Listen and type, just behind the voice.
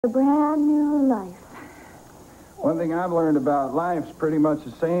A brand new life. One thing I've learned about life's pretty much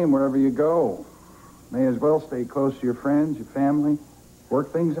the same wherever you go. May as well stay close to your friends, your family,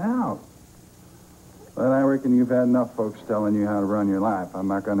 work things out. But I reckon you've had enough folks telling you how to run your life. I'm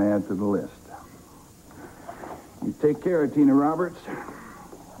not going to add to the list. You take care of Tina Roberts.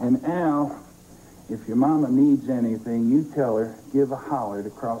 And Al, if your mama needs anything, you tell her, give a holler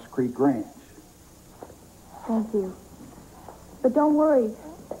to Cross Creek Ranch. Thank you. But don't worry.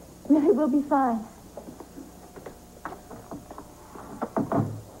 Really, we'll be fine.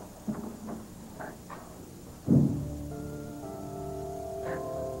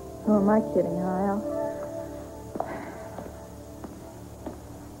 Who am I kidding, huh, Al?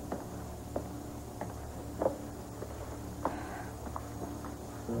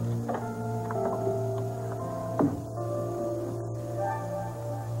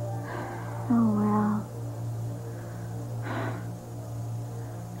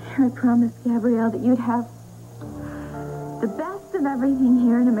 I promised Gabrielle that you'd have the best of everything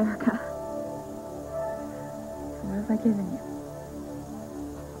here in America. What have I given you?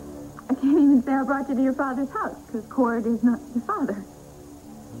 I can't even say I brought you to your father's house, because Cord is not your father.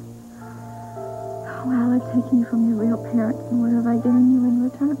 Well, I've taken you from your real parents, and what have I given you in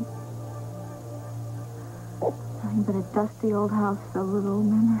return? Nothing but a dusty old house filled with old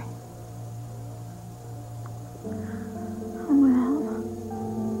memories.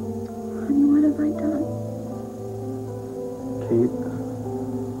 Kate,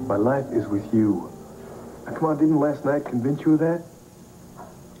 my life is with you. Now, come on, didn't last night convince you of that?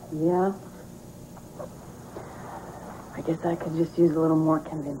 Yeah. I guess I could just use a little more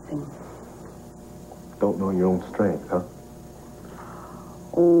convincing. Don't know your own strength, huh?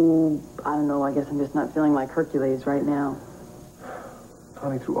 Oh, I don't know. I guess I'm just not feeling like Hercules right now.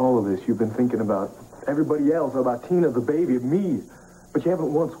 Honey, through all of this, you've been thinking about everybody else, about Tina, the baby, me. But you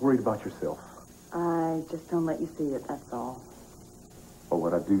haven't once worried about yourself. I just don't let you see it, that's all. But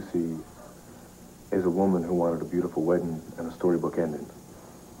what I do see is a woman who wanted a beautiful wedding and a storybook ending.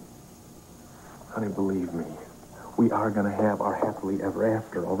 Honey, believe me, we are going to have our happily ever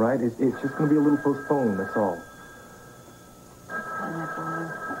after, all right? It's just going to be a little postponed, that's all.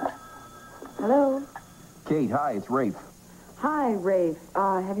 Hello? Kate, hi, it's Rafe. Hi, Rafe.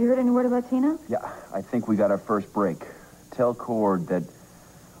 Have you heard any word about Tina? Yeah, I think we got our first break. Tell Cord that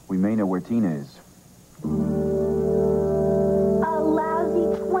we may know where Tina is. A lousy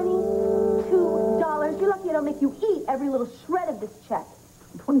 $22. You're lucky I don't make you eat every little shred of this check.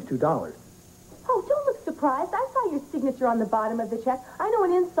 $22? Oh, don't look surprised. I saw your signature on the bottom of the check. I know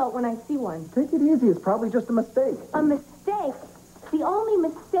an insult when I see one. Take it easy. It's probably just a mistake. A mistake? The only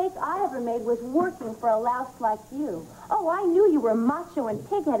mistake I ever made was working for a louse like you. Oh, I knew you were macho and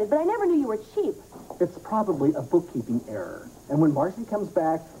pig-headed, but I never knew you were cheap. It's probably a bookkeeping error. And when Marcy comes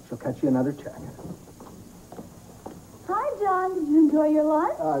back, she'll cut you another check. Hi, John. Did you enjoy your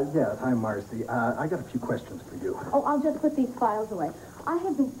lunch? Yes. Hi, Marcy. I got a few questions for you. Oh, I'll just put these files away. I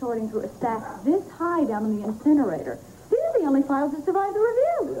have been sorting through a stack this high down in the incinerator. These are the only files that survived the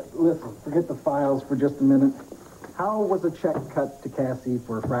review. Listen, forget the files for just a minute. How was a check cut to Cassie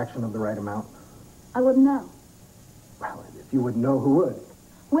for a fraction of the right amount? I wouldn't know. Well, if you wouldn't know, who would?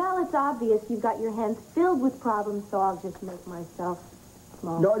 Well, it's obvious you've got your hands filled with problems, so I'll just make myself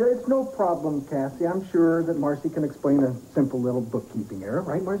small. No, it's no problem, Cassie. I'm sure that Marcy can explain a simple little bookkeeping error,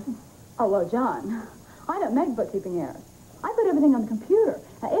 right, Marcy? Oh, well, John, I don't make bookkeeping errors. I put everything on the computer.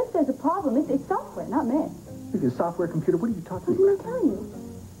 Now, if there's a problem, it's software, not me. Your software computer? What are you talking What didn't about? I tell you?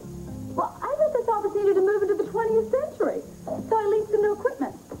 Well, I thought this office needed to move into the 20th century, so I leased some new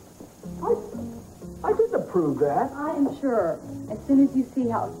equipment. I didn't approve that. I am sure. As soon as you see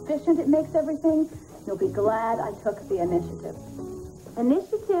how efficient it makes everything, you'll be glad I took the initiative.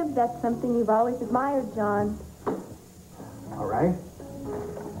 Initiative, that's something you've always admired, John. All right.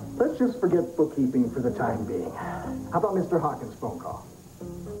 Let's just forget bookkeeping for the time being. How about Mr. Hawkins' phone call?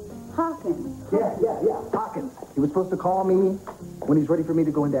 Hawkins? Yeah. Hawkins. He was supposed to call me when he's ready for me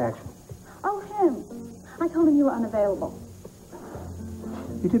to go into action. Oh, him. I told him you were unavailable.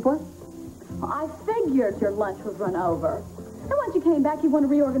 You did what? Well, I figured your lunch was run over. And once you came back, you want to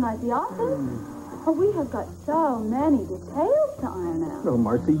reorganize the office. Oh, we have got so many details to iron out. No,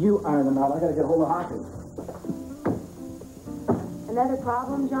 Marcy, you iron them out. I gotta get hold of Hawkins. Another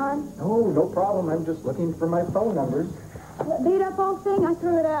problem, John? No problem. I'm just looking for my phone numbers. That beat-up old thing, I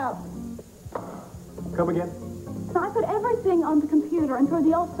threw it out. Come again? So I put everything on the computer and threw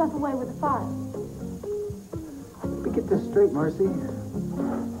the old stuff away with the files. Let me get this straight, Marcy.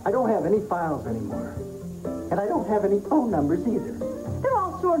 I don't have any files anymore. And I don't have any phone numbers either. They're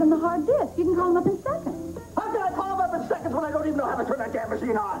all stored on the hard disk. You can call them up in seconds. How can I call them up in seconds when I don't even know how to turn that damn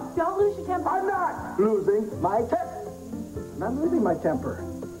machine on. Don't lose your temper. I'm not losing my temper. I'm not losing my temper.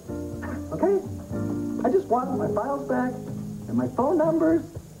 Okay? I just want my files back and my phone numbers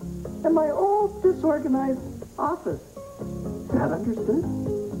and my old disorganized office. Is that understood?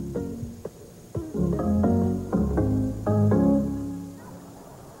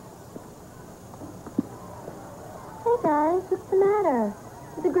 Hey, guys, what's the matter?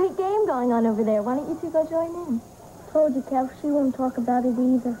 There's a great game going on over there. Why don't you two go join in? Told you, Kev, she won't talk about it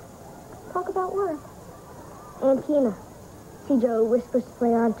either. Talk about what? Aunt Tina. See, Joe whispers to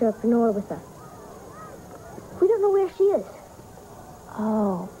play entrepreneur with her. We don't know where she is.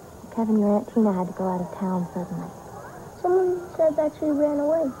 Oh, Kevin, your Aunt Tina had to go out of town suddenly. Someone said that she ran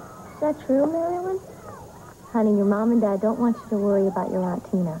away. Is that true, Marilyn? Honey, your mom and dad don't want you to worry about your Aunt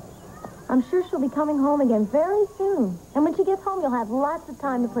Tina. I'm sure she'll be coming home again very soon. And when she gets home, you'll have lots of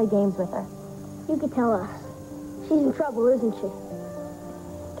time to play games with her. You could tell us. She's in trouble, isn't she?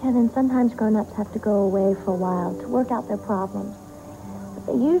 Kevin, sometimes grown-ups have to go away for a while to work out their problems. But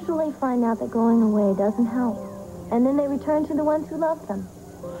they usually find out that going away doesn't help. And then they return to the ones who love them.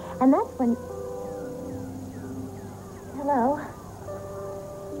 And that's when... Hello?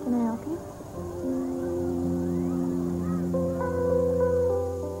 Can I help you?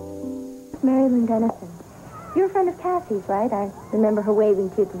 Marilyn Dennison. You're a friend of Cassie's, right? I remember her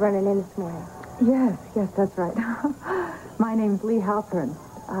waving to you running in this morning. Yes, that's right. My name's Lee Halpern.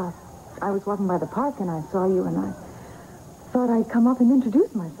 I was walking by the park and I saw you and I thought I'd come up and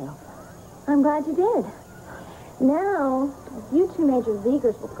introduce myself. I'm glad you did. Now, if you two major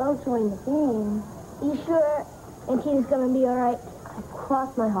leaguers will go join the game. You sure Aunt Tina's gonna be all right? I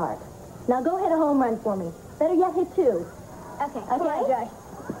cross my heart. Now go hit a home run for me. Better yet, hit two. Okay. Come on, Josh.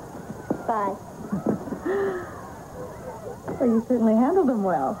 Bye. Well, you certainly handled them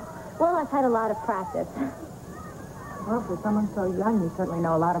well. Well, I've had a lot of practice. Well, for someone so young, you certainly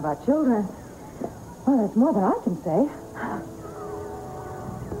know a lot about children. Well, that's more than I can say.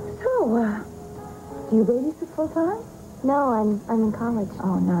 So, do you babysit full time? No, I'm in college.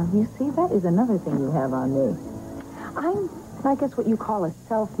 Oh, now, you see, that is another thing you have on me. I guess what you call a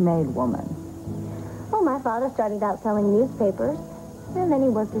self-made woman. Well, my father started out selling newspapers, and then he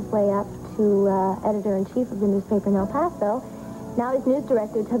worked his way up to editor-in-chief of the newspaper in El Paso. Now he's news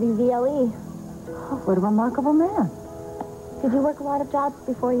director at WVLE. Oh, what a remarkable man. Did you work a lot of jobs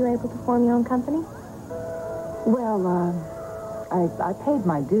before you were able to form your own company? Well, I paid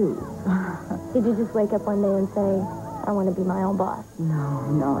my dues. Did you just wake up one day and say, I want to be my own boss?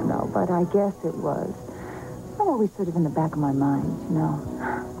 No, but I guess it was always sort of in the back of my mind, you know.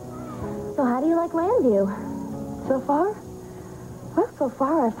 So how do you like Landview? So far? Well, so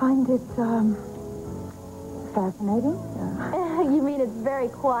far I find it, fascinating. You mean it's very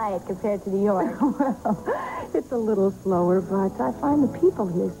quiet compared to New York? Well, it's a little slower, but I find the people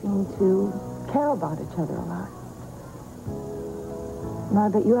here seem to care about each other a lot. Now, I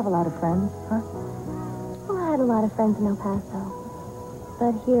bet you have a lot of friends, huh? Well, I had a lot of friends in El Paso.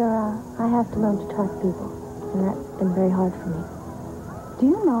 But here, I have to learn to trust people. And that's been very hard for me. Do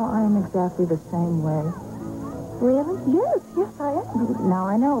you know I am exactly the same way? Really? Yes, I am. Now,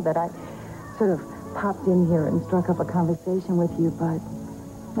 I know that I sort of popped in here and struck up a conversation with you, but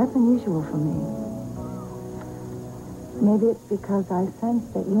that's unusual for me. Maybe it's because I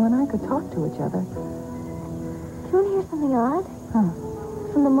sensed that you and I could talk to each other. Do you want to hear something odd? Huh?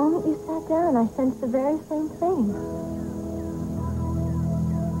 From the moment you sat down, I sensed the very same thing.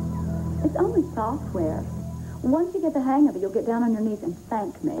 It's only software. Once you get the hang of it, you'll get down on your knees and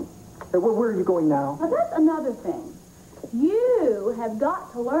thank me. Hey, where are you going now? Now, that's another thing. You have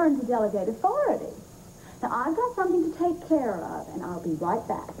got to learn to delegate authority. Now, I've got something to take care of, and I'll be right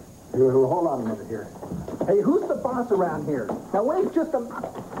back. Hold on a minute here. Hey, who's the boss around here? Now, wait just a...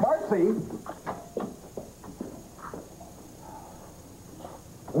 Marcy!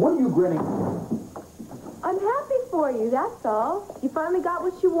 What are you grinning? I'm happy for you, that's all. You finally got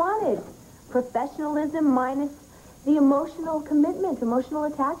what you wanted. Professionalism minus the emotional commitment, emotional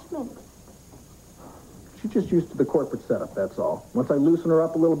attachment. She's just used to the corporate setup, that's all. Once I loosen her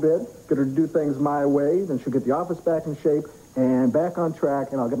up a little bit, get her to do things my way, then she'll get the office back in shape and back on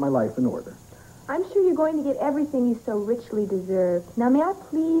track, and I'll get my life in order. I'm sure you're going to get everything you so richly deserve. Now, may I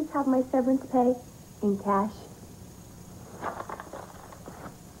please have my severance pay in cash?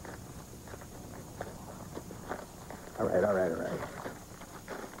 All right.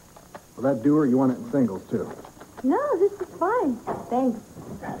 Will that do, or you want it in singles, too? No, this is fine. Thanks.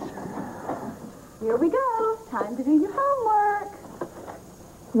 Here we go. Time to do your homework.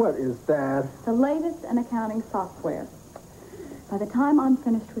 What is that? The latest in accounting software. By the time I'm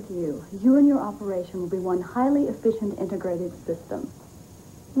finished with you, you and your operation will be one highly efficient integrated system.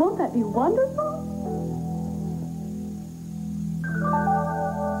 Won't that be wonderful?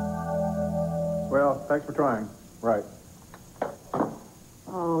 Well, thanks for trying. Right.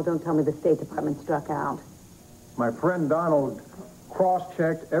 Oh, don't tell me the State Department struck out. My friend Donald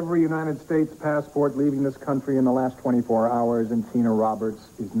cross-checked every United States passport leaving this country in the last 24 hours, and Tina Roberts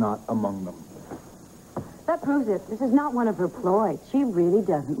is not among them. That proves it. This is not one of her ploys. She really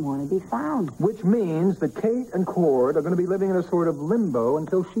doesn't want to be found. Which means that Kate and Cord are going to be living in a sort of limbo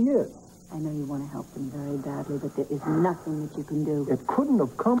until she is. I know you want to help them very badly, but there is nothing that you can do. It couldn't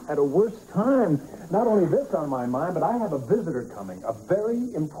have come at a worse time. Not only this on my mind, but I have a visitor coming. A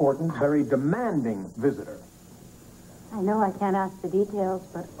very important, very demanding visitor. I know I can't ask the details,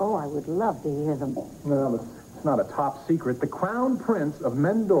 but oh, I would love to hear them. No, but it's not a top secret. The Crown Prince of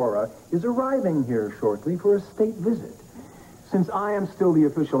Mendora is arriving here shortly for a state visit. Since I am still the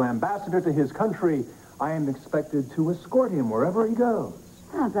official ambassador to his country, I am expected to escort him wherever he goes.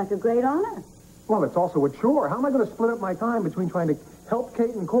 Sounds like a great honor. Well, it's also a chore. How am I going to split up my time between trying to help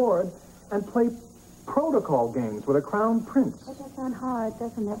Kate and Cord and play protocol games with a crown prince? That does sound hard,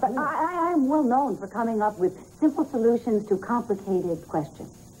 doesn't it? But I am well known for coming up with simple solutions to complicated questions.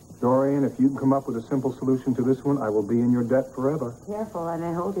 Dorian, if you can come up with a simple solution to this one, I will be in your debt forever. Careful, I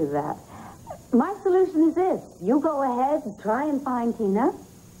may hold you to that. My solution is this. You go ahead and try and find Tina.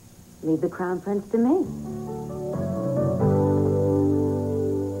 Leave the crown prince to me.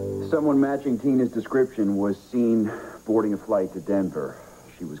 Someone matching Tina's description was seen boarding a flight to Denver.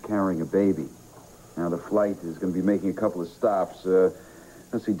 She was carrying a baby. Now, the flight is going to be making a couple of stops.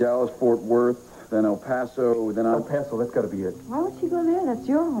 Let's see, Dallas, Fort Worth, then El Paso, then El Paso, that's got to be it. Why would she go there? That's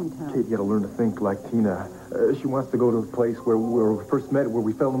your hometown. Kate, you got to learn to think like Tina. She wants to go to the place where we first met, where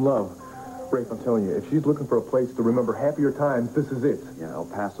we fell in love. Rafe, I'm telling you, if she's looking for a place to remember happier times, this is it. Yeah, El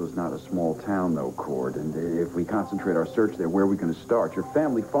Paso's not a small town, though, Cord. And if we concentrate our search there, where are we going to start? Your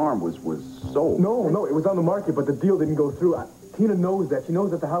family farm was sold. No, it was on the market, but the deal didn't go through. Tina knows that. She knows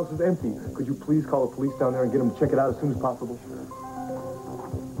that the house is empty. Could you please call the police down there and get them to check it out as soon as possible?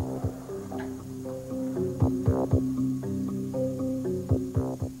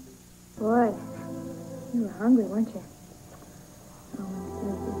 Boy, you were hungry, weren't you?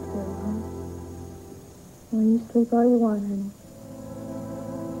 Well, you sleep all you want, honey.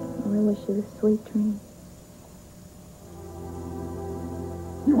 Oh, I wish you a sweet dream.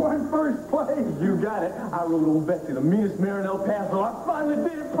 You won first place. You got it. I rode old Betsy, the meanest mare in El Paso. I finally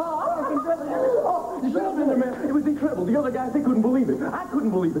did it, Pa. Oh, you should have been there, man. It was incredible. The other guys, they couldn't believe it. I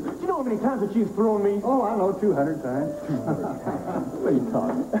couldn't believe it. Do you know how many times that she's thrown me? Oh, I know, 200 times. What are you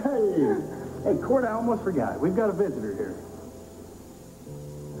talking? Hey, Cord, I almost forgot. We've got a visitor here.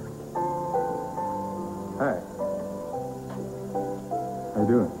 Hi. How you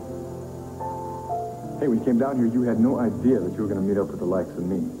doing? Hey, when you came down here, you had no idea that you were going to meet up with the likes of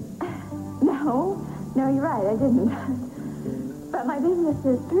me. No, you're right, I didn't. But my business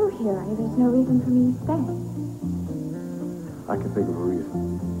is through here. There's no reason for me to stay. I can think of a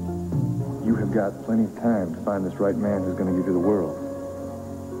reason. You have got plenty of time to find this right man who's going to give you the world.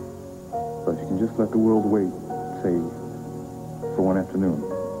 But you can just let the world wait, say, for one afternoon.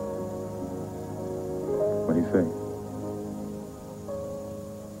 What do you say?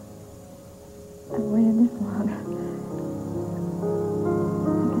 I've waited this long. I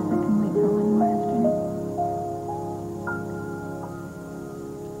guess I can wait for one more afternoon.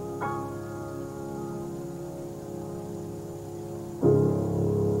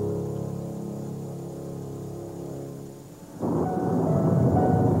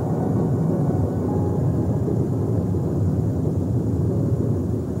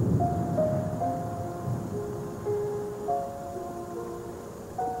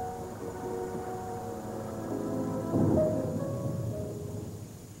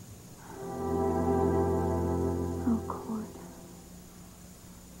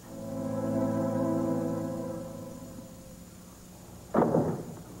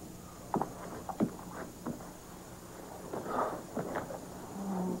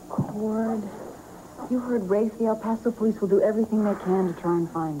 You heard Rafe. The El Paso police will do everything they can to try and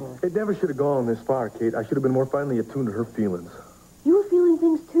find her. It never should have gone this far, Kate. I should have been more finely attuned to her feelings. You were feeling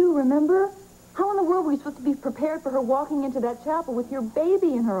things too, remember? How in the world were you supposed to be prepared for her walking into that chapel with your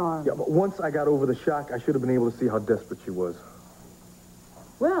baby in her arms? Yeah, but once I got over the shock, I should have been able to see how desperate she was.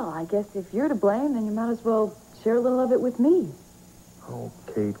 Well, I guess if you're to blame, then you might as well share a little of it with me. Oh,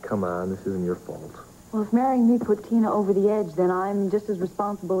 Kate, come on. This isn't your fault. Well, if marrying me put Tina over the edge, then I'm just as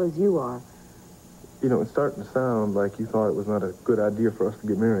responsible as you are. You know, it's starting to sound like you thought it was not a good idea for us to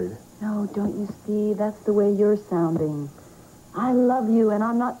get married. No, don't you see? That's the way you're sounding. I love you, and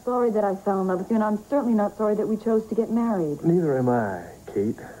I'm not sorry that I fell in love with you, and I'm certainly not sorry that we chose to get married. Neither am I,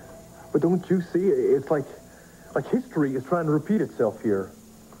 Kate. But don't you see? It's like history is trying to repeat itself here.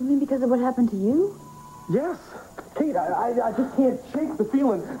 You mean because of what happened to you? Yes. Kate, I just can't shake the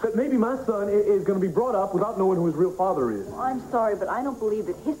feeling that maybe my son is going to be brought up without knowing who his real father is. Well, I'm sorry, but I don't believe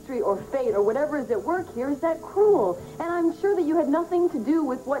that history or fate or whatever is at work here is that cruel. And I'm sure that you had nothing to do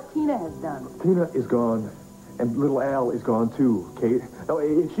with what Tina has done. Tina is gone, and little Al is gone too, Kate. Now,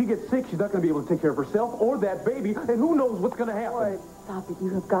 if she gets sick, she's not going to be able to take care of herself or that baby, and who knows what's going to happen. Boy, stop it. You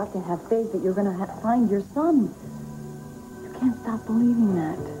have got to have faith that you're going to find your son. You can't stop believing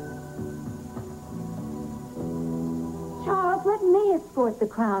that. Charles, let me escort the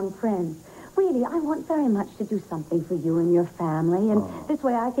Crown Prince. Really, I want very much to do something for you and your family, and this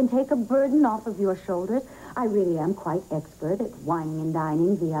way I can take a burden off of your shoulders. I really am quite expert at wining and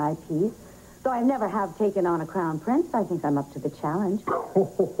dining VIPs. Though I never have taken on a Crown Prince, I think I'm up to the challenge.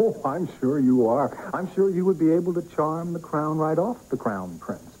 Oh, I'm sure you are. I'm sure you would be able to charm the crown right off the Crown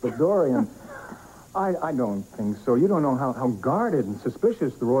Prince. But Dorian, I don't think so. You don't know how guarded and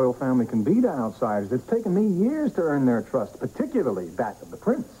suspicious the royal family can be to outsiders. It's taken me years to earn their trust, particularly that of the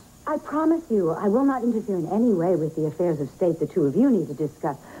prince. I promise you, I will not interfere in any way with the affairs of state the two of you need to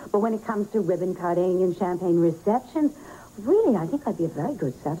discuss. But when it comes to ribbon cutting and champagne receptions, really, I think I'd be a very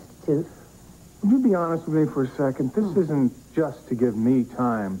good substitute. Will you be honest with me for a second? This isn't just to give me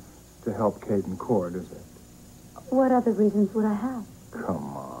time to help Kate and Cord, is it? What other reasons would I have?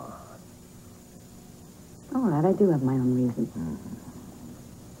 Come on. All right, I do have my own reasons.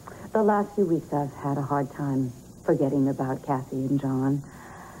 The last few weeks I've had a hard time forgetting about Kathy and John.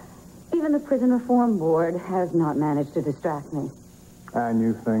 Even the Prison Reform Board has not managed to distract me. And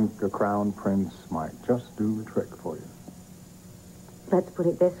you think a Crown Prince might just do the trick for you? Let's put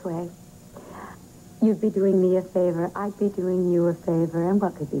it this way. You'd be doing me a favor, I'd be doing you a favor, and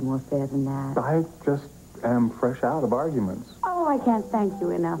what could be more fair than that? I just am fresh out of arguments. Oh, I can't thank you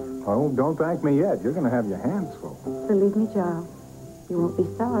enough. Oh, don't thank me yet. You're going to have your hands full. Believe me, Charles, you won't be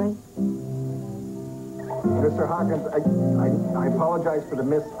sorry. Mr. Hawkins, I apologize for the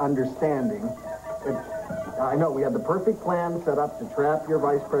misunderstanding. I know we had the perfect plan set up to trap your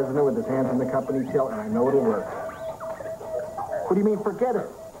vice president with his hands in the company till, and I know it'll work. What do you mean, forget it?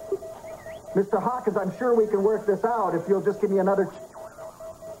 Mr. Hawkins, I'm sure we can work this out if you'll just give me another...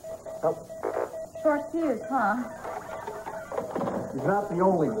 Oh. Short fuse, huh? He's not the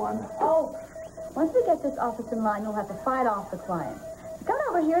only one. Oh, once we get this office in line, you'll have to fight off the client. So come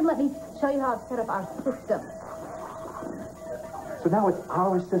over here and let me show you how to set up our system. So now it's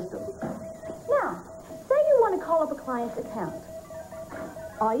our system. Now, say you want to call up a client's account.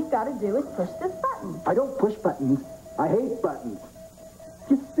 All you've got to do is push this button. I don't push buttons. I hate buttons.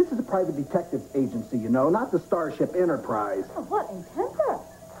 This is a private detective agency, you know, not the Starship Enterprise. Oh, what a temper.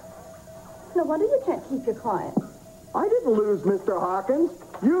 No wonder you can't keep your client. I didn't lose, Mr. Hawkins.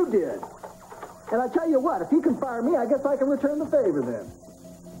 You did. And I tell you what, if you can fire me, I guess I can return the favor then.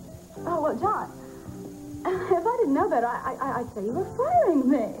 Oh, well, John, if I didn't know that, I'd say you were firing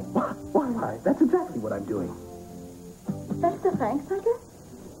me. Why? That's exactly what I'm doing. That's the thanks, I guess?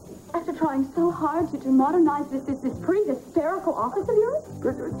 After trying so hard to modernize this pretty hysterical office of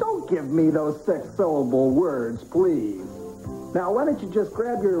yours? Don't give me those six-syllable words, please. Now, why don't you just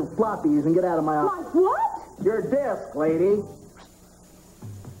grab your floppies and get out of my office? My what? Your desk, lady.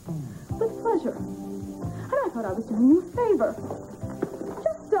 With pleasure. And I thought I was doing you a favor.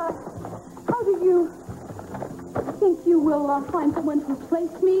 Just, how do you think you will find someone to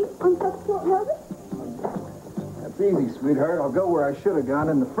replace me on such short notice? That's easy, sweetheart. I'll go where I should have gone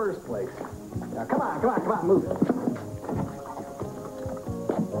in the first place. Now, come on, move it.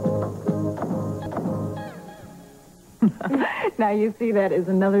 Now, you see, that is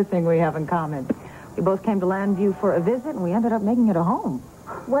another thing we have in common. We both came to Landview for a visit, and we ended up making it a home.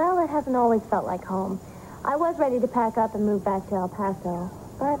 Well, it hasn't always felt like home. I was ready to pack up and move back to El Paso,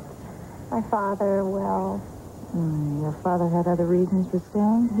 but my father, well... Your father had other reasons for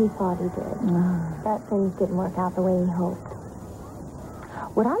staying? He thought he did. That things didn't work out the way he hoped.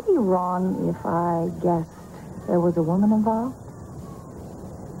 Would I be wrong if I guessed there was a woman involved?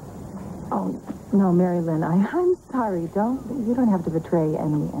 Oh, no, Mary Lynn, I'm sorry. You don't have to betray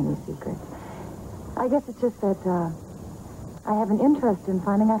any secrets. I guess it's just that, I have an interest in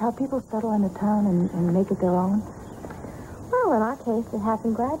finding out how people settle in a town and make it their own. Well, in our case, it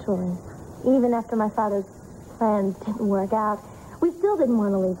happened gradually. Even after my father's plans didn't work out, we still didn't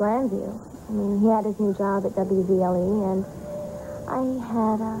want to leave Grandview. I mean, he had his new job at WVLE, and I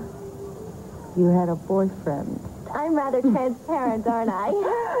had You had a boyfriend. I'm rather transparent, aren't I?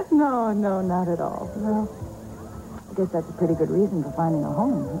 No, not at all. No. I guess that's a pretty good reason for finding a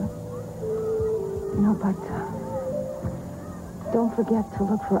home, huh? You know, but don't forget to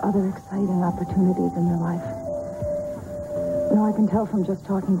look for other exciting opportunities in your life. You know, I can tell from just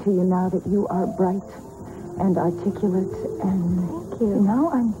talking to you now that you are bright and articulate and... Thank you.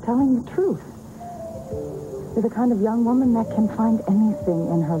 Now I'm telling the truth. You're the kind of young woman that can find anything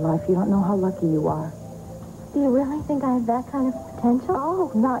in her life. You don't know how lucky you are. Do you really think I have that kind of potential?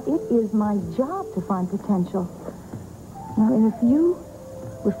 Oh, now it is my job to find potential. Now, and if you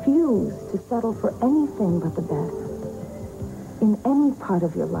refuse to settle for anything but the best in any part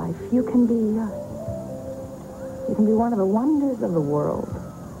of your life, you can be one of the wonders of the world.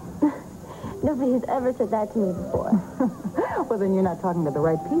 Nobody's ever said that to me before. Well, then you're not talking to the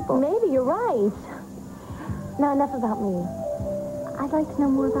right people. Maybe you're right. Now, enough about me. I'd like to know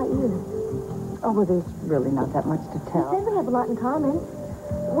more about you. Oh, well, there's really not that much to You tell. said we have a lot in common.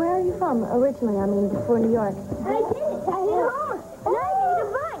 Where are you from, originally? I mean, before New York. I did it. I did home. And I made a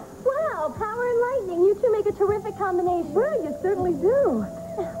bike. Wow, power and lightning. You two make a terrific combination. Well, you certainly do.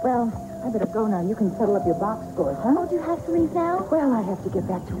 Well, I better go now. You can settle up your box scores, huh? Oh, do you have to leave now? Well, I have to get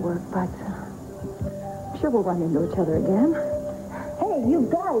back to work, but I'm sure we'll run into each other again. Hey, you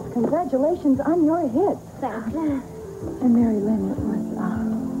guys, congratulations on your hit. Thanks. And Mary Lynn, it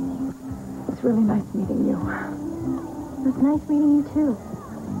was really nice meeting you. It was nice meeting you, too.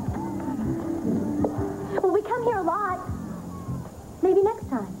 Well, we come here a lot. Maybe next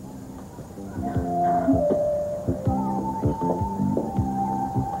time.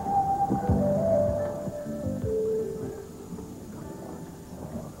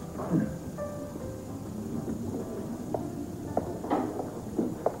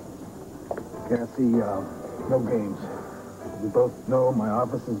 Cassie, no games. We both know my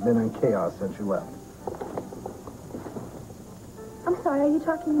office has been in chaos since you left. I'm sorry, are you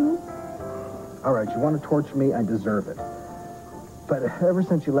talking to me? All right, you want to torture me? I deserve it. But ever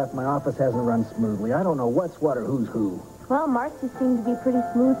since you left, my office hasn't run smoothly. I don't know what's what or who's who. Well, Marcy seemed to be pretty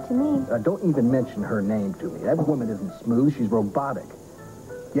smooth to me. Don't even mention her name to me. That woman isn't smooth. She's robotic.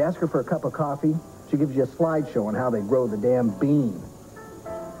 You ask her for a cup of coffee, she gives you a slideshow on how they grow the damn bean.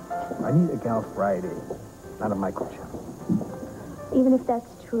 I need a gal Friday, not a microchip. Even if that's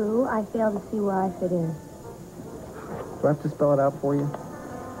true, I fail to see where I fit in. Do I have to spell it out for you?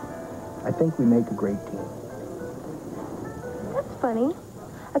 I think we make a great team. That's funny.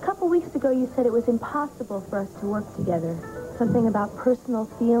 A couple weeks ago, you said it was impossible for us to work together. Something about personal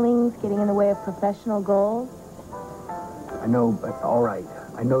feelings getting in the way of professional goals. I know, but all right.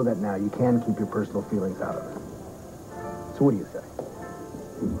 I know that now. You can keep your personal feelings out of it. So what do you say?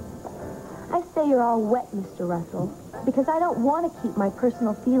 I say you're all wet, Mr. Russell, because I don't want to keep my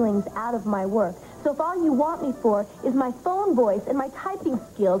personal feelings out of my work. So if all you want me for is my phone voice and my typing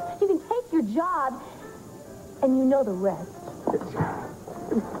skills, you can take your job, and you know the rest.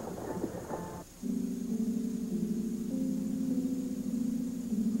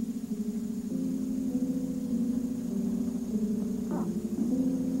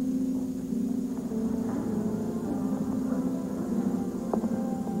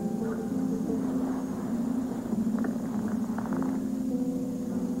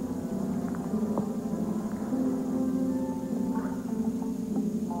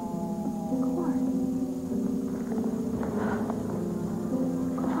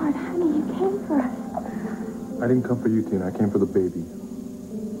 I didn't come for you, Tina. I came for the baby.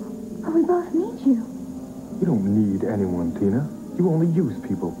 Oh, we both need you. You don't need anyone, Tina. You only use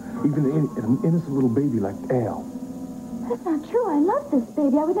people. Even an innocent little baby like Al. That's not true. I love this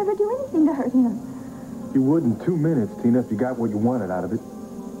baby. I would never do anything to hurt him. You would in 2 minutes, Tina, if you got what you wanted out of it.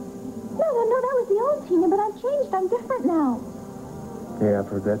 No, that was the old Tina, but I've changed. I'm different now. Yeah, I've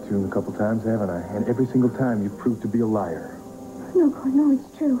heard that tune a couple times, haven't I? And every single time you've proved to be a liar. No, Cord, no,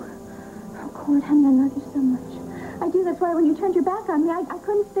 it's true. Oh, Cord, honey, I love you so much. I do. That's why when you turned your back on me, I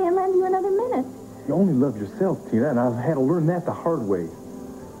couldn't stay and lend you another minute. You only love yourself, Tina, and I've had to learn that the hard way.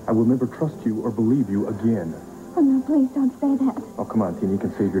 I will never trust you or believe you again. Oh, no, please don't say that. Oh, come on, Tina, you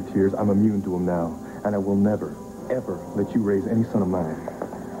can save your tears. I'm immune to them now, and I will never, ever let you raise any son of mine.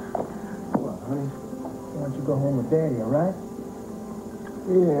 Well, honey, why don't you go home with Daddy, all right?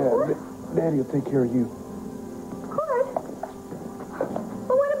 Yeah, Daddy will take care of you. Cord?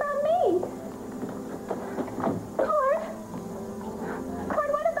 Well, what about me? Cord? Cord,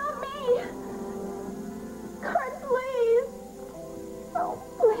 what about me? Cord, please. Oh,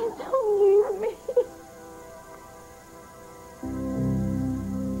 please don't leave me.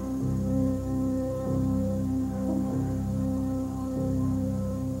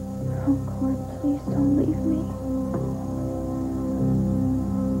 Oh, Cord, please don't leave me.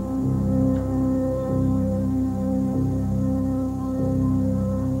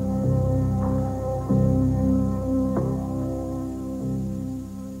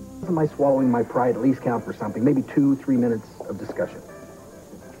 doesn't my swallowing my pride at least count for something? Maybe 2-3 minutes of discussion.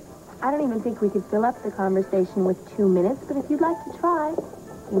 I don't even think we could fill up the conversation with 2 minutes, but if you'd like to try,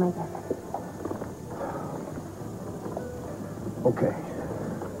 you may get it. Okay.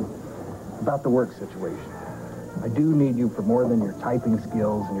 About the work situation. I do need you for more than your typing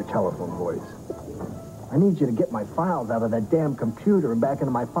skills and your telephone voice. I need you to get my files out of that damn computer and back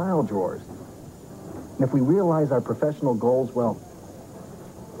into my file drawers. And if we realize our professional goals, well,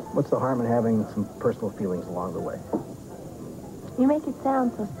 what's the harm in having some personal feelings along the way? You make it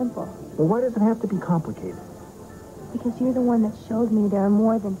sound so simple. Well, why does it have to be complicated? Because you're the one that showed me there are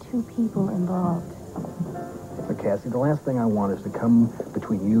more than 2 people involved. But Cassie, the last thing I want is to come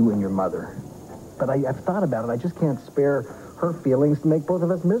between you and your mother. But I've thought about it. I just can't spare her feelings to make both of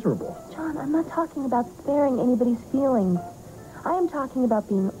us miserable. John, I'm not talking about sparing anybody's feelings. I am talking about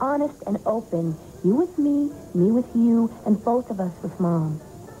being honest and open. You with me with you, and both of us with Mom.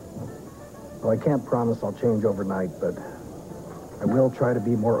 Well, I can't promise I'll change overnight, but I will try to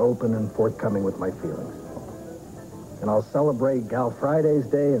be more open and forthcoming with my feelings. And I'll celebrate Gal Friday's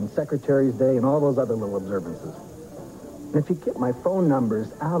Day and Secretary's Day and all those other little observances. And if you get my phone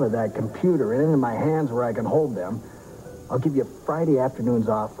numbers out of that computer and into my hands where I can hold them, I'll give you Friday afternoons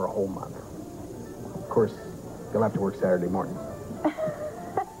off for a whole month. Of course, you'll have to work Saturday mornings.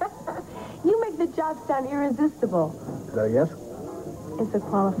 You make the job sound irresistible. Is that a yes? It's a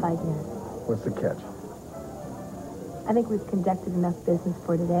qualified yes. What's the catch? I think we've conducted enough business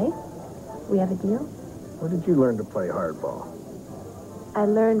for today. We have a deal? Where did you learn to play hardball? I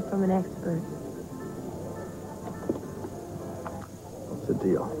learned from an expert. What's the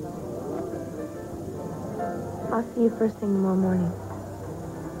deal? I'll see you first thing tomorrow morning.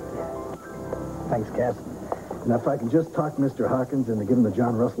 Thanks, Cass. Now, if I can just talk Mr. Hawkins into giving the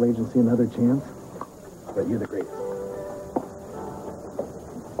John Russell Agency another chance, but you're the greatest.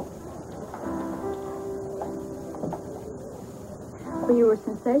 Well, you were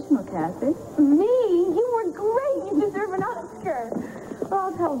sensational, Cassie. Me? You were great. You deserve an Oscar.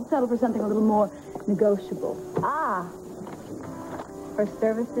 Well, I'll settle for something a little more negotiable. Ah. For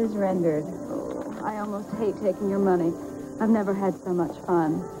services rendered. Oh, I almost hate taking your money. I've never had so much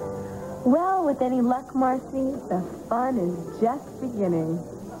fun. Well, with any luck, Marcy, the fun is just beginning.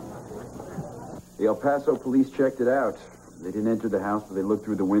 The El Paso police checked it out. They didn't enter the house, but they looked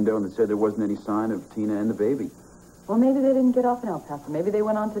through the window and they said there wasn't any sign of Tina and the baby. Well, maybe they didn't get off in El Paso. Maybe they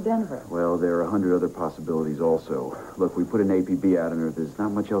went on to Denver. Well, there are 100 other possibilities also. Look, we put an APB out on her. There's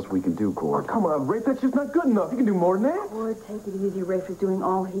not much else we can do, Cord. Oh, come on, Rafe. That's just not good enough. You can do more than that. Cord, take it easy. Rafe is doing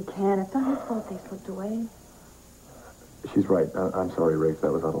all he can. It's not his fault they slipped away. She's right. I'm sorry, Rafe.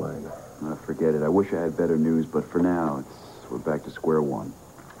 That was out of line. Forget it. I wish I had better news, but for now, we're back to square one.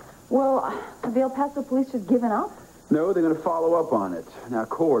 Well, have the El Paso police just given up? No, they're going to follow up on it. Now,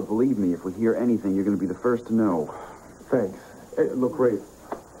 Cord, believe me, if we hear anything, you're going to be the first to know. Thanks. Hey, look, Rafe.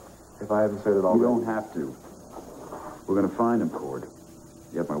 If I haven't said it already... You don't have to. We're going to find him, Cord.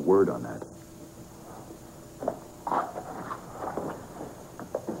 You have my word on that.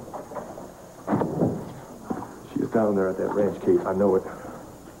 She is down there at that ranch, Kate. I know it.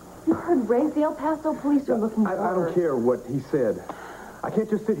 You heard Rafe. The El Paso police are looking for I her. don't care what he said. I can't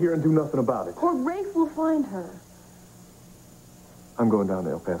just sit here and do nothing about it. Cord, Rafe will find her. I'm going down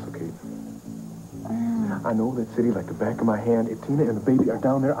to El Paso, Kate. I know that city like the back of my hand. If Tina and the baby are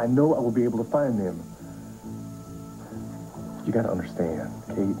down there, I know I will be able to find them. You got to understand,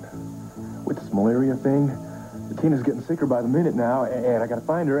 Kate, with this malaria thing, the Tina's getting sicker by the minute now, and I got to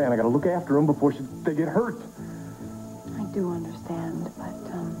find her, and I got to look after them before they get hurt. I do understand, but,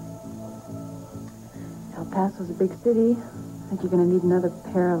 El Paso's a big city. I think you're going to need another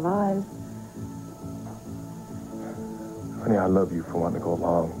pair of eyes. Honey, I love you for wanting to go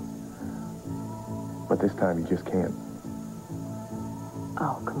along. But this time you just can't.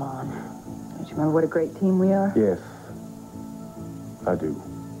 Oh, come on. Don't you remember what a great team we are? Yes, I do.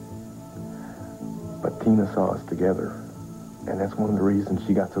 But Tina saw us together. And that's one of the reasons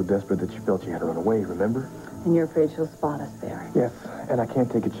she got so desperate that she felt she had to run away, remember? And you're afraid she'll spot us there. Yes, and I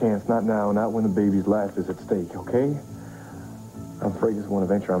can't take a chance. Not now, not when the baby's life is at stake, okay? I'm afraid this one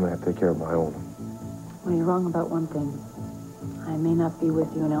adventure I'm going to have to take care of my own. Well, you're wrong about one thing. I may not be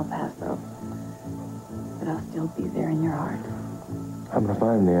with you in El Paso, but I'll still be there in your heart. I'm going to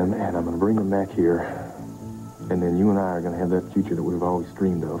find them, and I'm going to bring them back here. And then you and I are going to have that future that we've always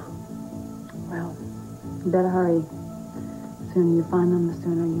dreamed of. Well, you better hurry. The sooner you find them, the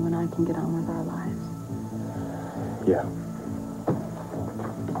sooner you and I can get on with our lives. Yeah.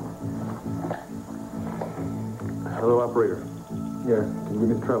 Hello, operator. Yeah, can you give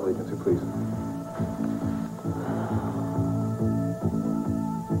me the travel agency, please?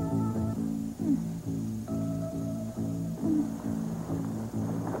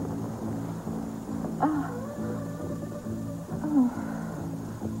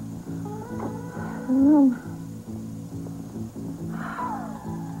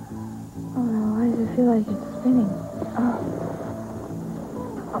 feel like it's spinning.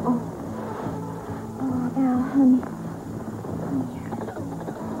 Oh, Al, honey.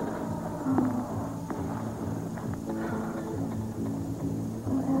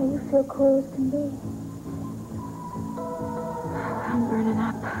 Oh, Al, you feel cool as can be. I'm burning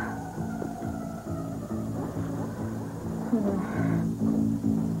up.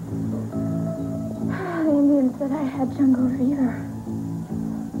 The Indian said I had jungle fever.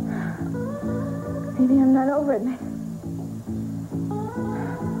 Maybe I'm not over it.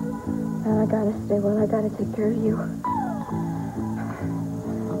 Well, I gotta stay well. I gotta take care of you. I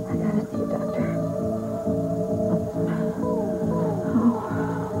gotta see a doctor.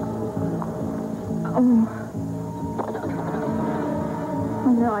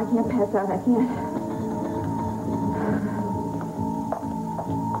 Oh, no, I can't pass out. I can't.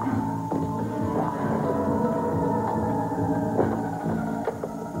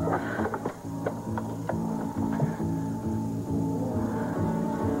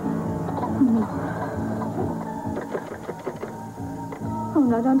 Oh,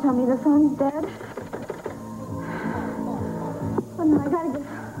 no, don't tell me the phone's dead. Oh, no, I gotta get...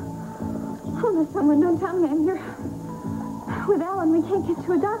 Oh, no, someone, don't tell me I'm here with Ellen. We can't get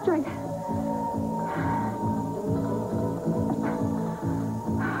to a doctor.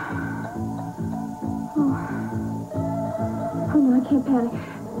 Oh, no, I can't panic.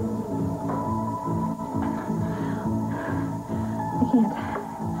 I can't.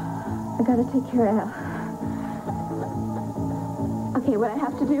 I gotta take care of Al. Okay, what I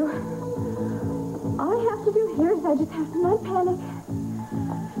have to do, all I have to do here is I just have to not panic.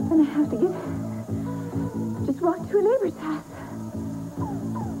 And I have to just walk to a neighbor's house.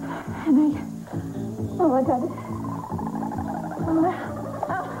 And I got it.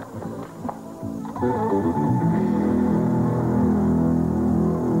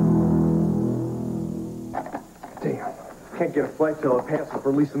 Damn. Can't get a flight till El Paso for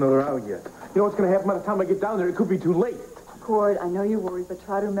at least another hour yet. You know what's going to happen by the time I get down there? It could be too late. Cord, I know you're worried, but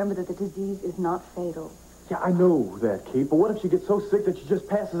try to remember that the disease is not fatal. Yeah, I know that, Kate, but what if she gets so sick that she just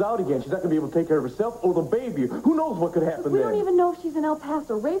passes out again? She's not going to be able to take care of herself or the baby. Who knows what could happen We then? don't even know if she's in El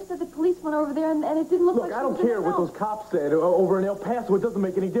Paso. Rafe said the police went over there, and it didn't look like Look, she I don't was in care what help. those cops said over in El Paso. It doesn't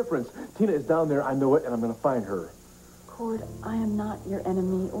make any difference. Tina is down there, I know it, and I'm going to find her. Cord, I am not your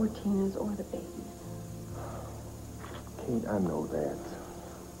enemy, or Tina's, or the baby's. Kate, I know that.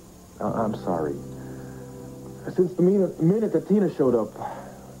 I'm sorry. Since the minute that Tina showed up,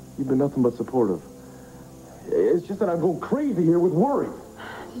 you've been nothing but supportive. It's just that I'm going crazy here with worry.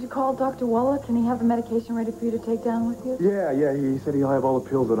 Did you call Dr. Waller? Can he have the medication ready for you to take down with you? Yeah, he said he'll have all the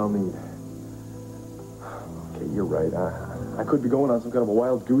pills that I'll need. Okay, you're right. I could be going on some kind of a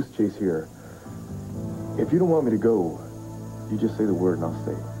wild goose chase here. If you don't want me to go, you just say the word and I'll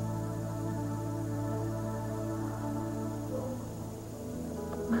stay.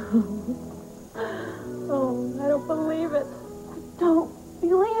 Oh, I don't believe it. I don't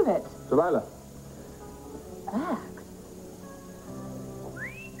believe it. Delilah. Max.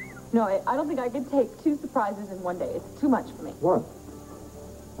 No, I don't think I could take 2 surprises in one day. It's too much for me. What?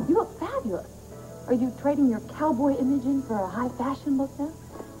 You look fabulous. Are you trading your cowboy image in for a high-fashion look now?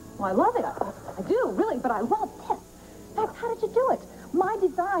 Well, I love it. I do, really, but I love this. Max, how did you do it? My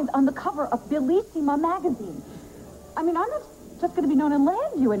design's on the cover of Bellissima magazine. I mean, I'm not just going to be known in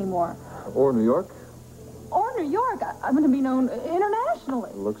Landview anymore. Or New York? Or New York. I'm going to be known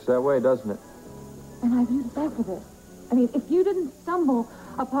internationally. Looks that way, doesn't it? And I've you to thank for this. I mean, if you didn't stumble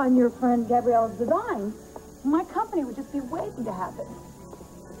upon your friend Gabrielle's design, my company would just be waiting to happen.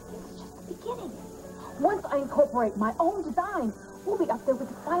 It's just the beginning. Once I incorporate my own design, we'll be up there with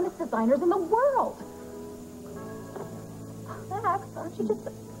the finest designers in the world. Max, aren't you just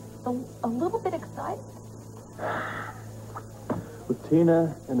a little bit excited? With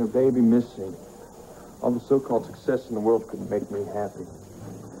Tina and her baby missing, all the so-called success in the world couldn't make me happy.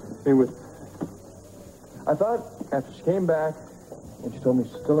 I thought after she came back and she told me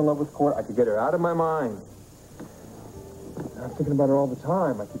she's still in love with Court, I could get her out of my mind. I'm thinking about her all the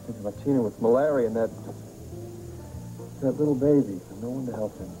time. I keep thinking about Tina with malaria and that little baby and no one to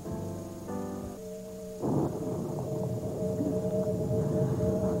help him.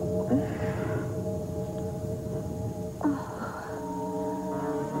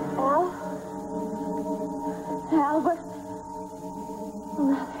 Albert. Oh,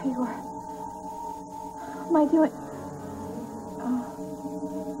 there you are. What am I doing? Oh.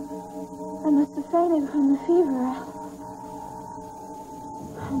 I must have fainted from the fever.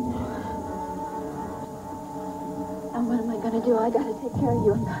 And what am I going to do? I got to take care of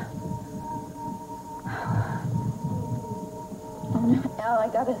you. Oh, no, Al, I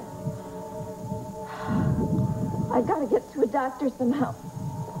got to I gotta get to a doctor somehow.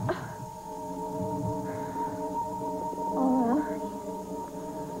 Laura,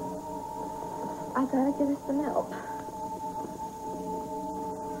 I gotta get her some help.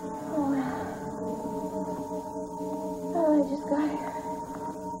 Oh, I just got here.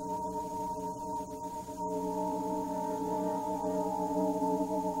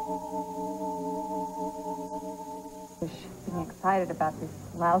 Getting excited about this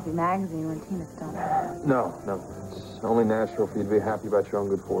lousy magazine when Tina stopped. No. It's only natural for you to be happy about your own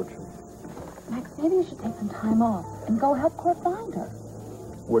good fortune. Max, maybe you should take some time off and go help Court find her.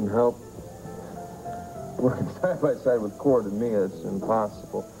 Wouldn't help. Working side by side with Cord and me, it's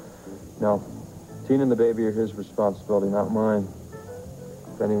impossible. No. Tina and the baby are his responsibility, not mine.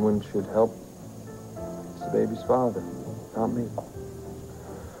 If anyone should help, it's the baby's father, not me.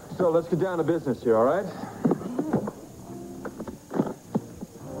 So let's get down to business here, all right?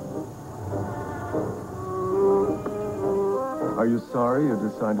 Are you sorry you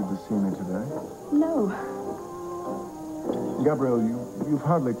decided to see me today? No. Gabrielle, you've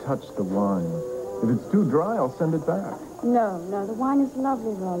hardly touched the wine. If it's too dry, I'll send it back. No, the wine is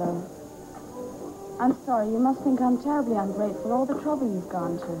lovely, Rollo. I'm sorry, you must think I'm terribly ungrateful, all the trouble you've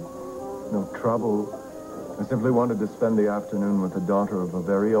gone to. No trouble. I simply wanted to spend the afternoon with the daughter of a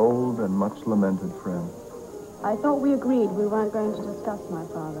very old and much lamented friend. I thought we agreed we weren't going to discuss my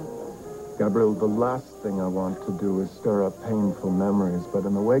father. Gabrielle, the last thing I want to do is stir up painful memories, but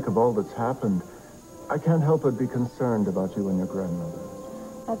in the wake of all that's happened, I can't help but be concerned about you and your grandmother.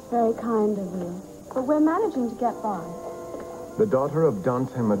 That's very kind of you. But we're managing to get by. The daughter of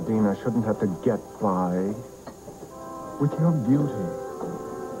Dante Medina shouldn't have to get by. With your beauty,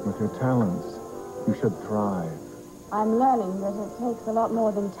 with your talents, you should thrive. I'm learning that it takes a lot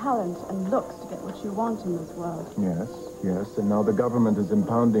more than talent and looks to get what you want in this world. Yes, and now the government is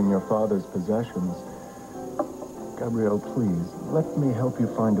impounding your father's possessions. Gabrielle, please, let me help you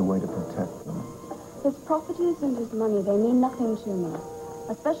find a way to protect them. His properties and his money, they mean nothing to me.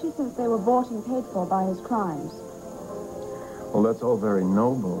 Especially since they were bought and paid for by his crimes. Well, that's all very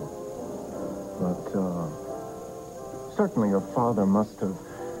noble. But, certainly your father must have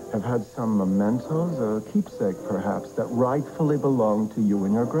had some mementos, a keepsake, perhaps, that rightfully belonged to you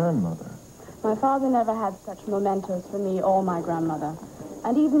and your grandmother. My father never had such mementos for me or my grandmother.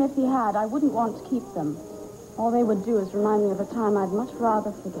 And even if he had, I wouldn't want to keep them. All they would do is remind me of a time I'd much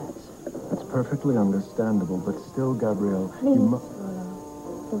rather forget. That's perfectly understandable, but still, Gabrielle, Please, you must...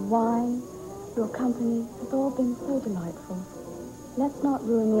 The wine, your company, has all been so delightful. Let's not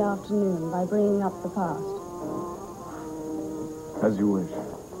ruin the afternoon by bringing up the past. As you wish.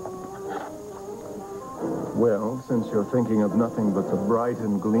 Well, since you're thinking of nothing but the bright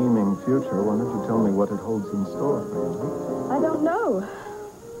and gleaming future, why don't you tell me what it holds in store for you? I don't know.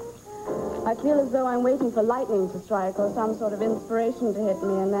 I feel as though I'm waiting for lightning to strike or some sort of inspiration to hit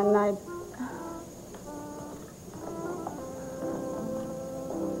me, and then I'd...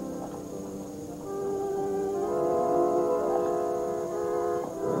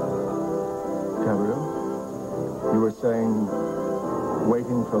 Gabrielle, you were saying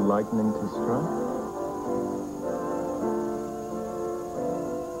waiting for lightning to strike?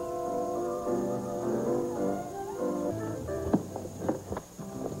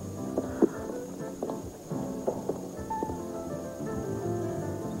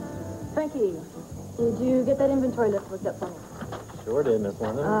 Frankie, did you get that inventory list looked up for me? Sure did, Miss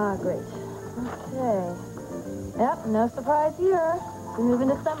London. Ah, great. Okay. Yep, no surprise here. We move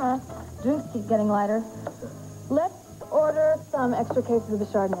into summer. Drinks keep getting lighter. Let's order some extra cases of the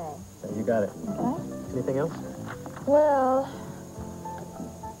Chardonnay. You got it. Okay? Anything else? Well,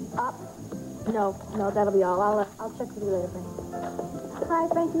 no, that'll be all. I'll check with you later, Frankie. Hi,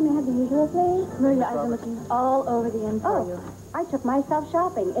 Frankie. May I have the usual, please? Maria, I've been looking all over the inn for you. I took myself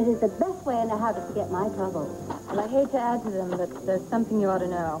shopping. It is the best way I know how to forget my troubles. Well, I hate to add to them, but there's something you ought to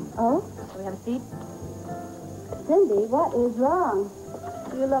know. Oh? Shall we have a seat? Cindy, what is wrong?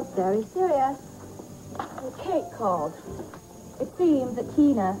 You look very serious. Kate called. It seems that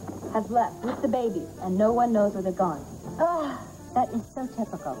Tina has left with the babies, and no one knows where they're gone. That is so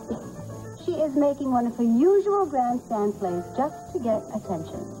typical. She is making one of her usual grandstand plays just to get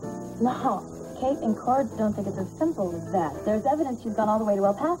attention. No, Kate and Cord don't think it's as simple as that. There's evidence she's gone all the way to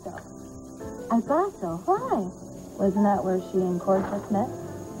El Paso. El Paso? Why? Wasn't that where she and Cord first met?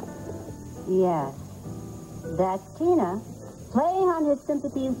 Yes. That's Tina, playing on his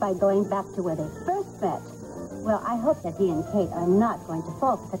sympathies by going back to where they first met. Well, I hope that he and Kate are not going to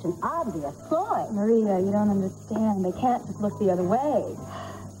fall for such an obvious ploy. Maria, you don't understand. They can't just look the other way.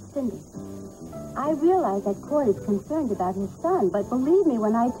 Cindy, I realize that Cord is concerned about his son, but believe me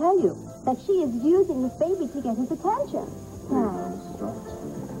when I tell you, that she is using this baby to get his attention.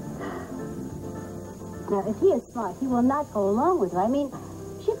 Now, if he is smart, he will not go along with her. I mean,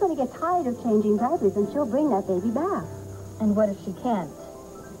 she's going to get tired of changing diapers, and she'll bring that baby back. And what if she can't?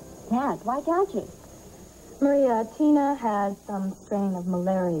 Can't? Why can't she? Maria, Tina has some strain of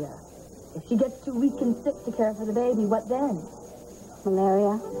malaria. If she gets too weak and sick to care for the baby, what then?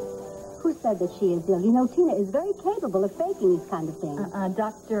 Malaria? Who said that she is ill? You know, Tina is very capable of faking these kind of things.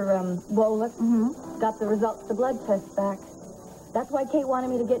 Dr. Wolick got the results of the blood test back. That's why Kate wanted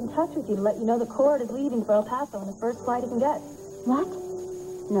me to get in touch with you to let you know the Cord is leaving for El Paso on the first flight he can get. What?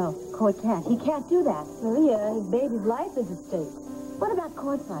 No, Cord can't. He can't do that. Maria, his baby's life is at stake. What about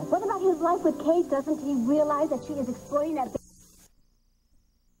Cord's life? What about his life with Kate? Doesn't he realize that she is exploiting that baby?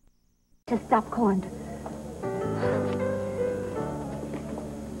 To stop Cord.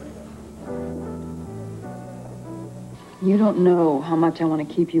 You don't know how much I want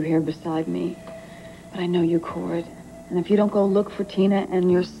to keep you here beside me. But I know you, Cord. And if you don't go look for Tina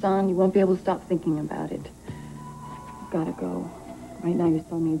and your son, you won't be able to stop thinking about it. You've got to go. Right now, your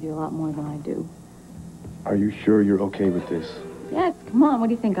son needs you a lot more than I do. Are you sure you're okay with this? Yes, come on. What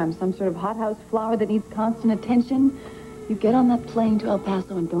do you think? I'm some sort of hothouse flower that needs constant attention? You get on that plane to El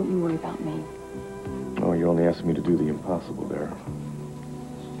Paso and don't you worry about me. Oh, you're only asking me to do the impossible there.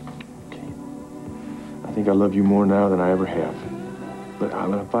 Okay. I think I love you more now than I ever have. But I'm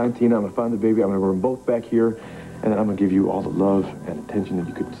going to find Tina, I'm going to find the baby, I'm going to bring them both back here, and then I'm going to give you all the love and attention that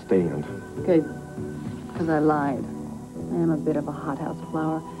you could stand. Good. Because I lied. I am a bit of a hothouse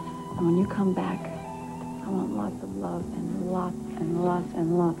flower. And when you come back, I want lots of love and lots and lots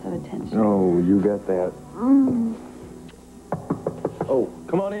and lots of attention. Oh, you got that. Oh,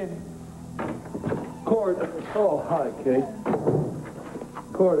 come on in. Cord. Oh, hi, Kate.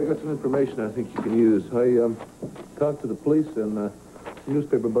 Cord, I got some information I think you can use. I talked to the police and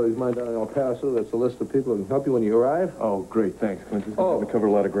newspaper buddies of mine down in El Paso. That's a list of people who can help you when you arrive. Oh, great, thanks, Clint. This is going to cover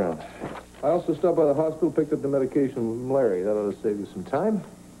a lot of ground. I also stopped by the hospital, picked up the medication for malaria. That ought to save you some time.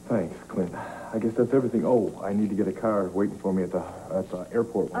 Thanks, Clint. I guess that's everything. Oh, I need to get a car waiting for me at the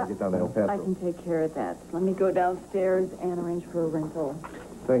airport when I get down to El Paso. I can take care of that. Let me go downstairs and arrange for a rental.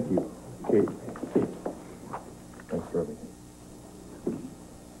 Thank you, Kate. Thanks for everything.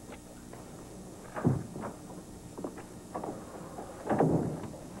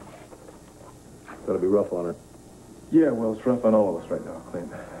 Gotta be rough on her. Yeah, well, it's rough on all of us right now,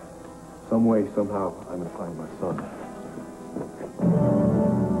 Clint. Some way, somehow, I'm going to find my son.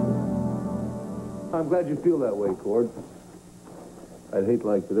 I'm glad you feel that way, Cord. I'd hate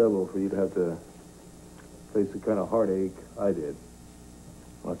like the devil for you to have to face the kind of heartache I did.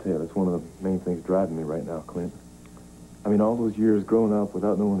 I'll tell you, that's one of the main things driving me right now, Clint. I mean, all those years growing up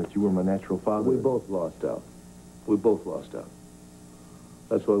without knowing that you were my natural father. We both lost out. We both lost out.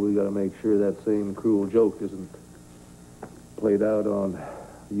 That's why we got to make sure that same cruel joke isn't played out on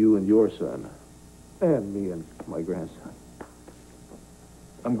you and your son, and me and my grandson.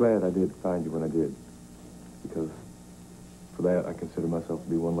 I'm glad I did find you when I did, because for that, I consider myself to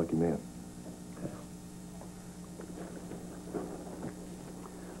be one lucky man.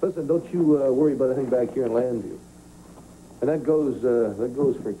 Listen, don't you worry about anything back here in Landview. And that goes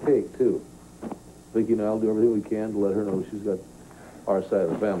for Kate, too. Vicki and I'll do everything we can to let her know she's got our side of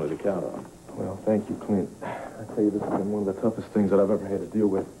the family to count on. Well, thank you, Clint. I tell you, this has been one of the toughest things that I've ever had to deal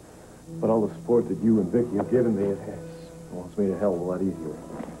with. But all the support that you and Vicki have given me, it's made it a hell of a lot easier.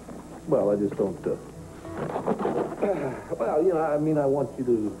 Well, I just don't, well, you know, I mean, I want you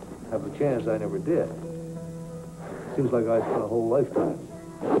to have a chance I never did. Seems like I spent a whole lifetime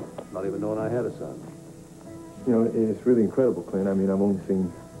not even knowing I had a son. You know, it's really incredible, Clint. I mean, I've only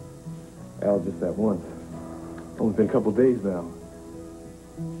seen Al just that once. Only been a couple days now.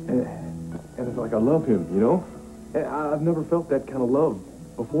 And it's like I love him, you know? And I've never felt that kind of love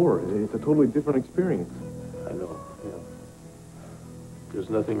before. It's a totally different experience. I know, yeah. There's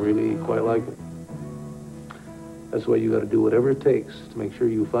nothing really quite like it. That's why you got to do whatever it takes to make sure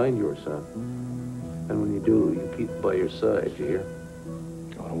you find your son. And when you do, you keep him by your side, you hear?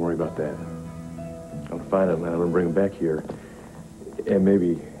 Oh, don't worry about that. I'm going to find him, and I'm going to bring him back here. And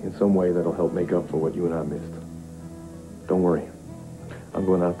maybe in some way that'll help make up for what you and I missed. Don't worry. I'm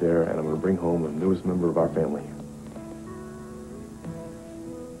going out there, and I'm going to bring home the newest member of our family.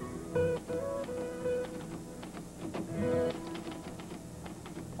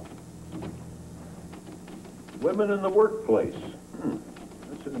 Women in the workplace.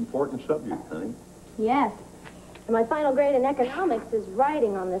 That's an important subject, honey. Yes. And my final grade in economics is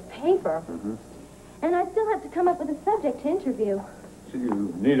writing on this paper. And I still have to come up with a subject to interview. So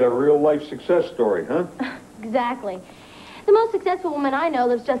you need a real-life success story, huh? Exactly. The most successful woman I know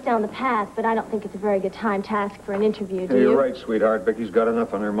lives just down the path, but I don't think it's a very good time to ask for an interview, do you? You're right, sweetheart. Vicky's got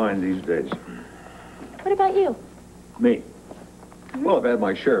enough on her mind these days. What about you? Me? Well, I've had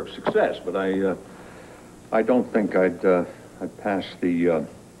my share of success, but I don't think I'd pass the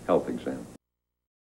health exam.